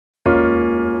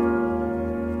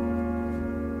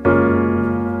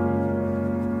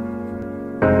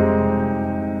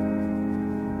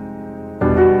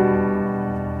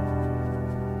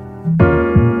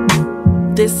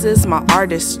This is my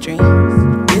artistry.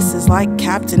 This is like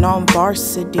captain on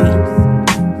varsity.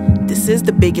 This is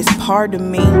the biggest part of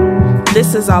me.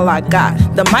 This is all I got.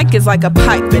 The mic is like a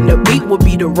pipe and the beat will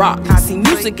be the rock. See,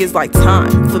 music is like time.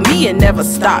 For me, it never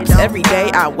stops. Every day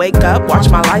I wake up, watch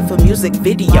my life a music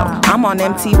video. I'm on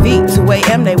MTV, 2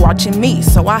 a.m. they watching me.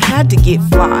 So I had to get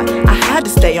fly. I had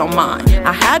to stay on mine.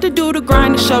 I had to do the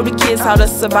grind to show the kids how to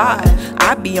survive.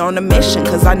 I be on a mission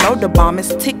cause I know the bomb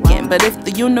is ticking. But if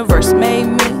the universe made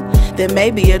me, then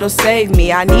maybe it'll save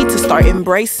me. I need to start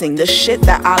embracing the shit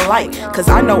that I like, cause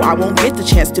I know I won't get the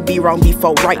chance to be wrong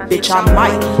before right. Bitch, I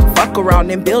might fuck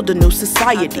around and build a new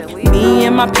society. Me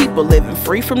and my people living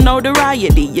free from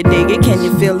notoriety. You dig it? Can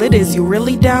you feel it? Is you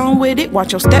really down with it?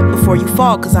 Watch your step before you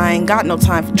fall, cause I ain't got no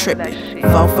time for tripping.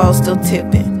 Fofo still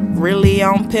tipping, really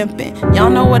on pimping. Y'all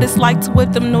know what it's like to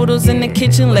whip them noodles in the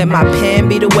kitchen. Let my pen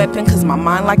be the weapon, cause my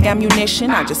mind like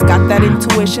ammunition. I just got that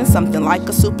intuition, something like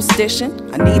a superstition.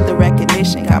 I need the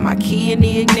recognition, got my key in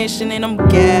the ignition and I'm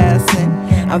gassing.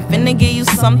 I'm finna give you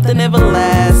something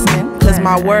everlasting, cause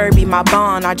my word be my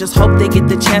bond. I just hope they get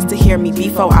the chance to hear me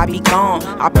before I be gone.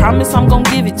 I promise I'm gon'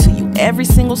 give it to you, every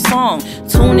single song.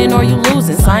 Tune in or you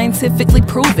losing, scientifically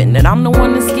proven that I'm the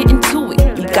one that's getting to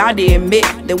it. You gotta admit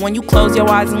that when you close your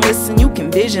eyes and listen, you can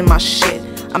vision my shit.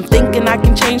 I'm thinking I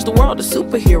can change the world, a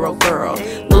superhero girl.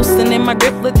 Loosening my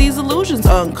grip, let these illusions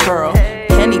uncurl.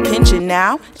 Penny pinching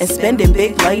now and spending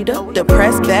big later.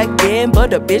 Depressed back then,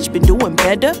 but a bitch been doing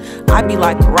better. I be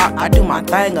like a rock, I do my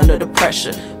thing under the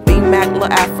pressure. Bmac,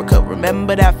 Lil Africa,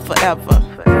 remember that forever.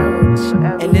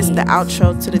 And it's the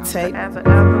outro to the tape.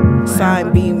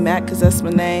 Signed Bmac, cause that's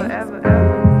my name.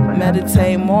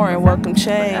 Meditate more and welcome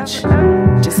change.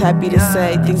 Just happy to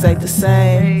say things ain't the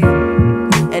same.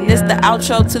 And it's the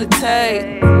outro to the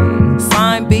tape.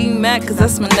 Signed Bmac, cause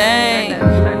that's my name.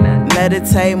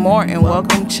 Meditate more and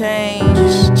welcome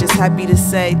change. Just happy to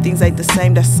say things ain't the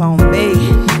same. That's on me.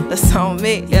 That's on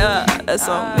me. Yeah, that's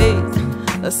on me.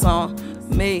 That's on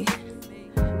me.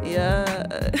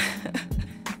 Yeah.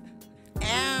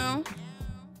 Ow.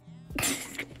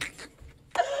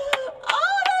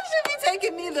 Oh, that should be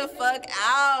taking me the fuck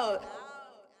out.